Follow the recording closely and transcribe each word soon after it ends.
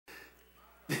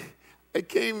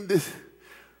came this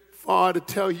far to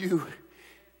tell you,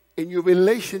 in your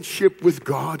relationship with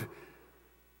God,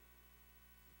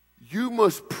 you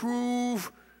must prove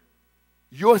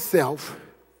yourself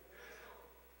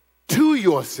to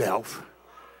yourself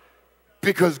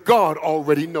because God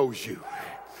already knows you.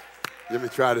 Let me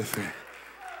try this.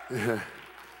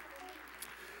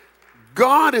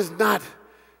 God is not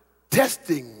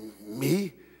testing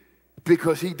me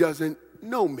because he doesn't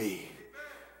know me.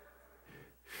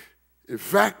 In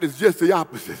fact, it's just the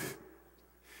opposite.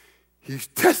 He's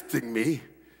testing me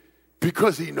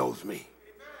because he knows me.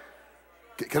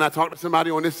 Can I talk to somebody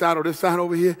on this side or this side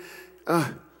over here?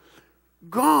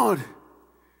 God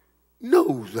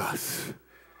knows us,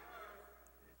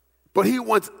 but he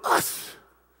wants us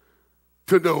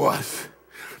to know us.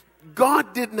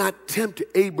 God did not tempt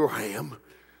Abraham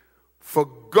for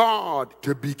God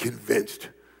to be convinced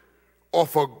or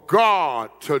for God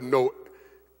to know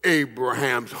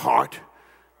Abraham's heart.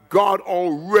 God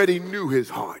already knew his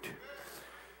heart.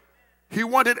 He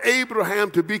wanted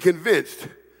Abraham to be convinced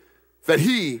that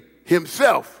he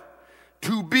himself,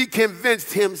 to be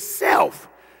convinced himself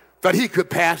that he could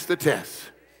pass the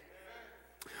test,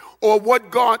 or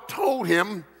what God told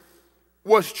him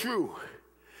was true.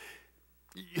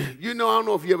 You know, I don't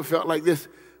know if you ever felt like this,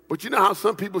 but you know how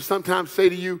some people sometimes say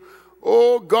to you,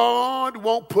 oh, God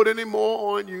won't put any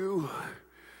more on you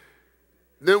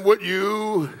than what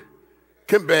you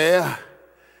can bear.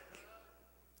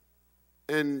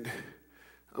 And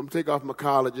I'm going to take off my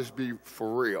collar, just be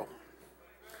for real.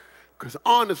 Because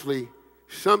honestly,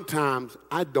 sometimes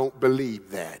I don't believe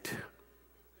that.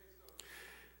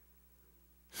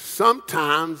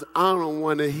 Sometimes I don't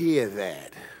want to hear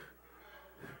that.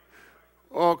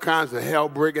 All kinds of hell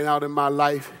breaking out in my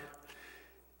life.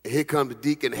 And here comes the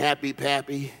Deacon Happy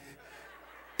Pappy.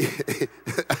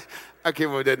 I came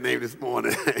up with that name this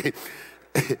morning.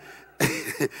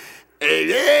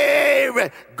 Hey,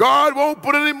 God won't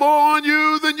put any more on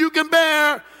you than you can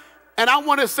bear. And I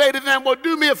want to say to them, well,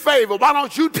 do me a favor. Why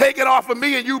don't you take it off of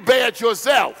me and you bear it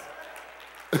yourself?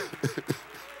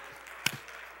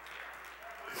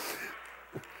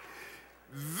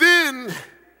 Then,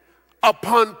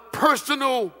 upon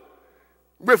personal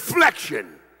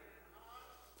reflection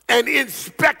and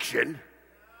inspection,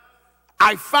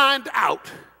 I find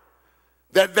out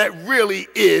that that really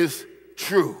is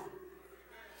true.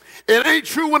 It ain't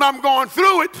true when I'm going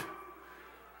through it.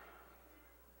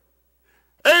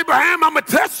 Abraham, I'm going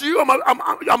to test you. I'm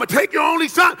going to take your only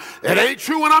son. It ain't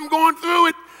true when I'm going through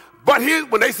it. But here,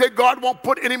 when they said God won't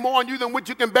put any more on you than what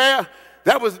you can bear,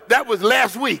 that was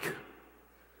last week.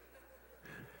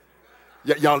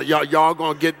 Y'all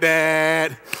going to get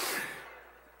that.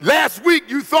 Last week,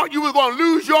 you thought you were going to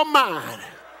lose your mind.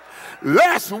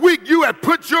 Last week, you had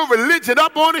put your religion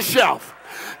up on the shelf.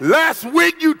 Last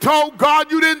week you told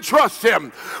God you didn't trust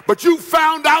him, but you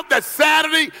found out that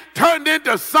Saturday turned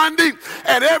into Sunday,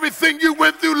 and everything you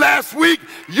went through last week,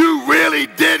 you really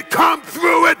did come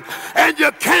through it, and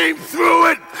you came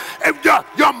through it, and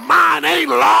your mind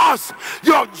ain't lost,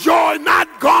 your joy not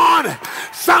gone.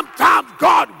 Sometimes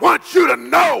God wants you to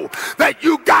know that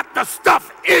you got the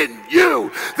stuff in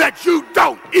you that you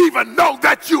don't even know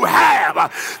that you have,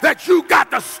 that you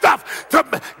got the stuff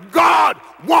to God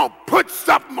won't put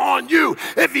something on you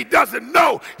if he doesn't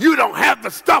know you don't have the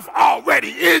stuff already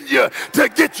in you to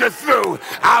get you through.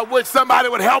 I wish somebody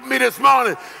would help me this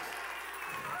morning.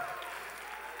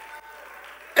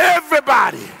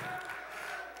 Everybody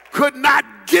could not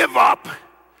give up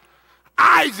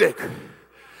Isaac,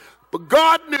 but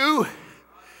God knew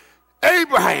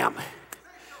Abraham.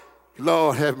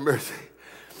 Lord have mercy.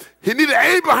 He needed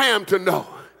Abraham to know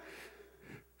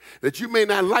that you may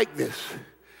not like this,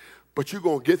 but you're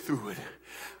going to get through it.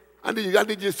 I need you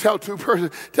to just tell two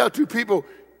people,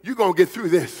 you're going to get through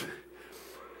this.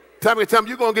 Tell me,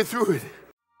 you're going to get through it.